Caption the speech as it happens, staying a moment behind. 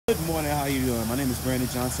morning, how you doing? My name is Brandon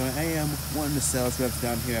Johnson. I am one of the sales reps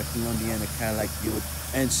down here at Columbiana Cadillac Buick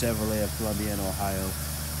and Chevrolet of Columbiana, Ohio.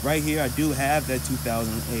 Right here, I do have that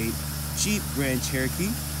 2008 Jeep Grand Cherokee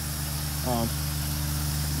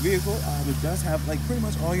vehicle. It does have like pretty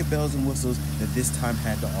much all your bells and whistles that this time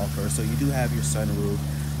had to offer. So you do have your sunroof,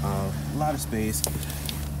 a lot of space.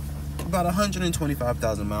 About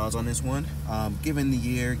 125,000 miles on this one. Given the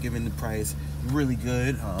year, given the price, really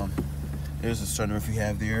good. There's a sunroof you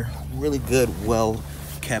have there. Really good,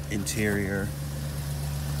 well-kept interior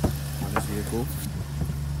on this vehicle.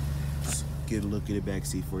 Just get a look at the back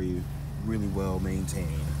seat for you. Really well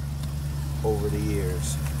maintained over the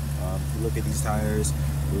years. If you look at these tires,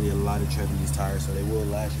 really a lot of tread in these tires, so they will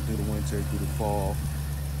last you through the winter, through the fall.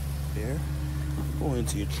 There. Go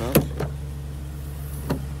into your trunk.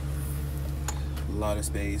 A lot of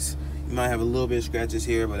space. You might have a little bit of scratches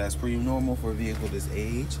here, but that's pretty normal for a vehicle this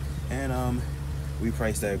age. And we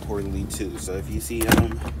priced that accordingly too. So if you see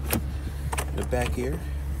the back here,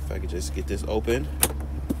 if I could just get this open,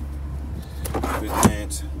 quick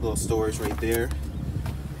glance, little storage right there.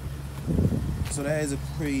 So that is a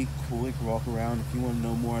pretty quick walk around. If you want to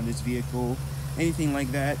know more on this vehicle, anything like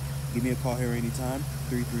that, give me a call here anytime.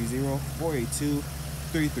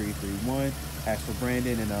 330-482-3331. Ask for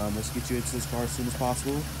Brandon, and let's get you into this car as soon as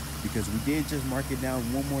possible, because we did just mark it down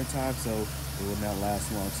one more time, so it will not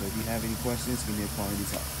last long. So if you have any questions, give me a call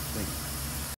anytime. Thank you.